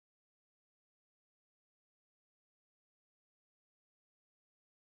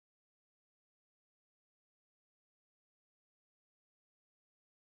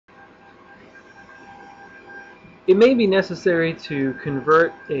It may be necessary to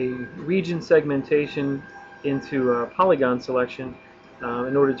convert a region segmentation into a polygon selection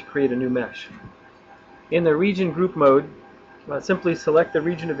in order to create a new mesh. In the region group mode, simply select the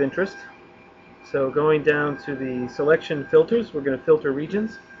region of interest. So going down to the selection filters, we're going to filter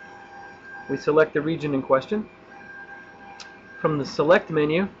regions. We select the region in question. From the select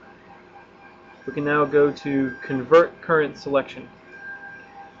menu, we can now go to convert current selection.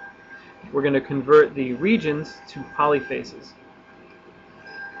 We're going to convert the regions to polyfaces.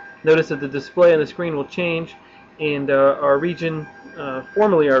 Notice that the display on the screen will change, and our region,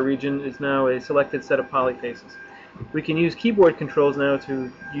 formerly our region, is now a selected set of polyfaces. We can use keyboard controls now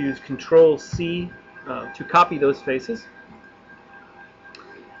to use Control-C to copy those faces.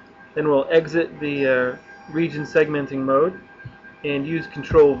 Then we'll exit the region segmenting mode and use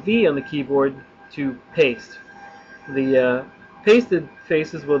Control-V on the keyboard to paste. The pasted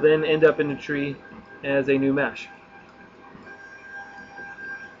faces will then end up in the tree as a new mesh.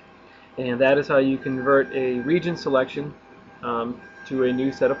 And that is how you convert a region selection to a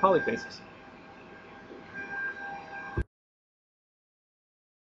new set of polyfaces.